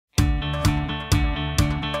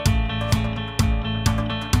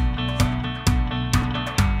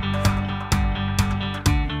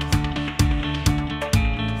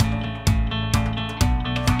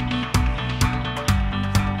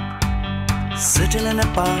Sitting in a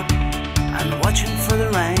pub and watching for the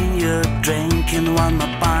rain. You're drinking one more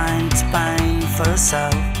pint, paying for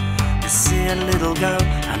yourself. You see a little girl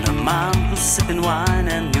and a man who's sipping wine,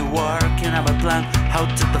 and you're working out a plan how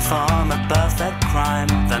to perform a perfect crime.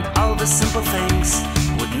 Then all the simple things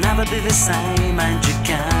would never be the same, and you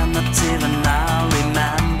cannot even now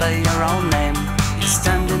remember your own name. You're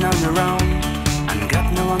standing on your own and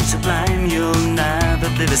got no one to blame. You'll never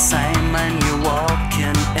be the same, and you're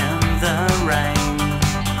walking in the rain.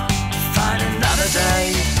 Find another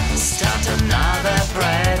day, start another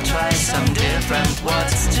prayer, try some different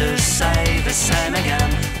words to say the same again.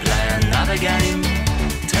 Play another game,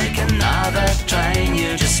 take another train.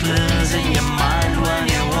 You're just losing your mind when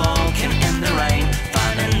you're walking in the rain.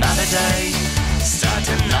 Find another day, start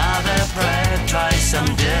another prayer, try some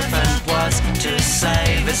different words to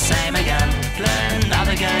say the same again. Play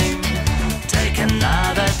another game, take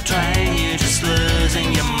another train. You're just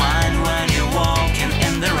losing your mind when you're walking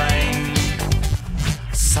in the rain.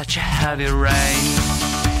 Such a heavy rain.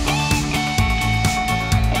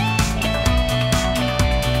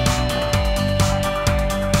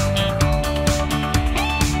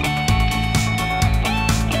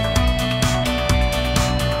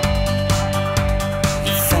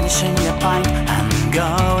 You're finishing your pint and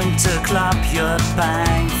going to a club. You're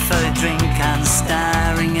paying for a drink and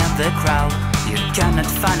staring at the crowd. You cannot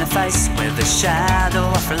find a face with the shadow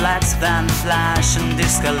of a light. Then flash and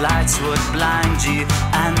disco lights would blind you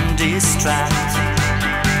and distract.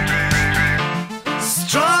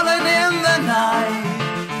 Strolling in the night,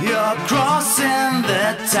 you're crossing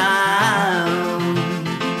the town.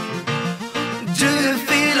 Do you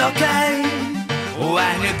feel okay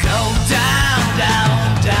when you go down,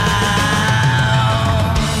 down, down?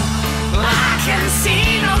 I can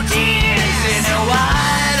see no tears in your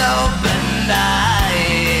wide open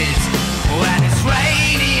eyes. When it's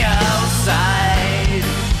rainy outside,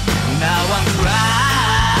 no one cries.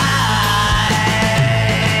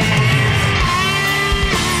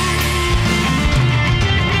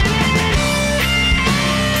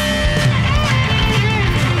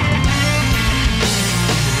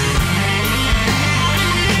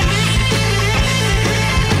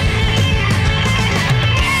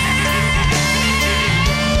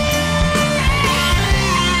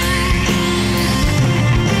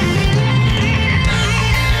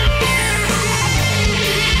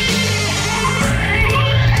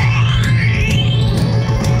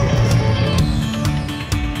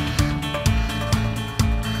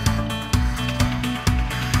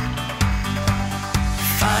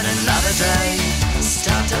 Another day,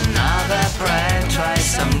 start another prayer, try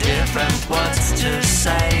some different words to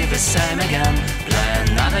say the same again. Play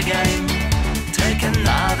another game, take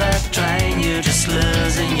another train. You're just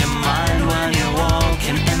losing your mind when you're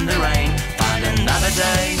walking in the rain. Find another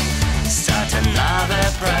day, start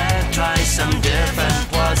another prayer, try some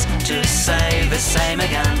different words to say the same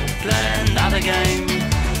again. Play another game,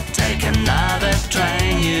 take another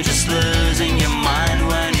train. You're just losing your mind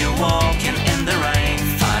when you're walking in the rain.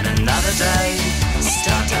 Another day,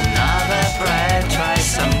 start another prayer, try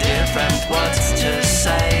some different words to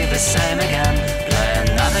say the same again. Play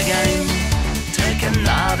another game, take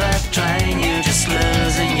another train. You're just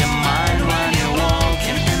losing your mind when you're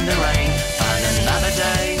walking in the rain. Find another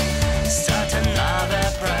day, start another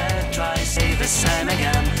prayer, try say the same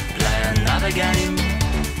again. Play another game,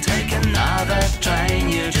 take another train.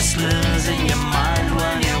 You're just losing your mind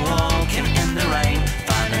when you're walking in the rain.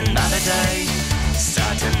 Find another day,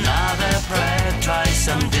 start another prayer, try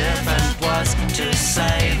some different words to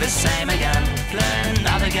say the same again. Play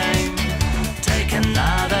another game, take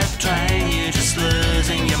another train. You're just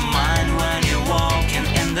losing your mind when you're walking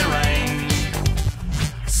in the rain.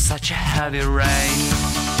 Such a heavy rain.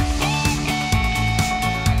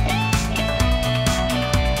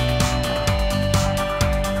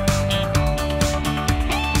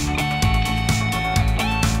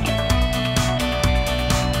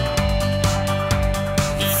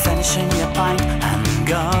 Finishing your pint and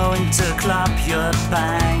going to a club. You're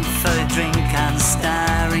paying for a drink and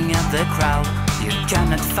staring at the crowd. You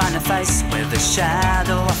cannot find a face with the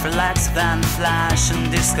shadow of a light. Then flash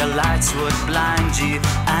and disco lights would blind you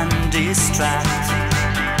and distract.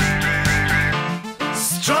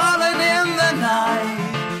 Strolling in the night,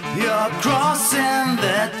 you're crossing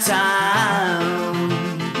the town.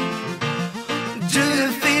 Do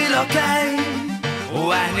you feel okay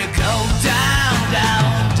when you go down,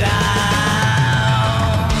 down, down?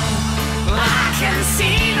 I can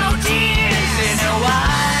see no tears in your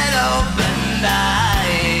wide open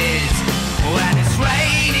eyes. When it's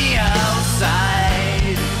rainy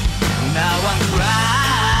outside, no one cries.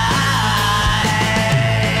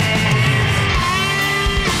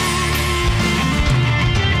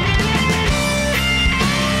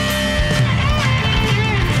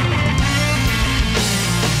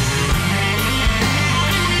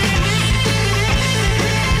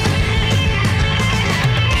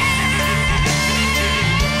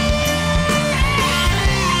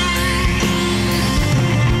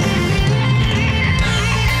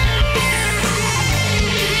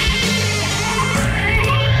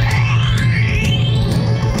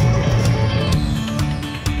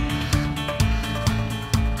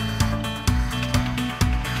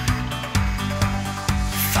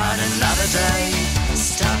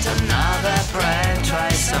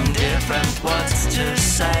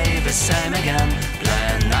 the same again. Play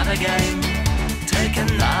another game, take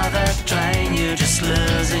another train. You're just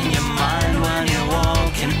losing your mind when you're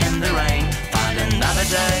walking in the rain. Find another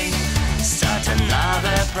day, start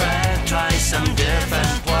another prayer. Try some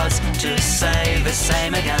different words to say the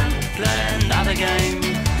same again. Play another game,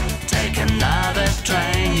 take another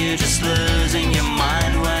train. You're just losing your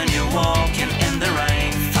mind when you're walking in the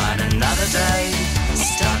rain. Find another day,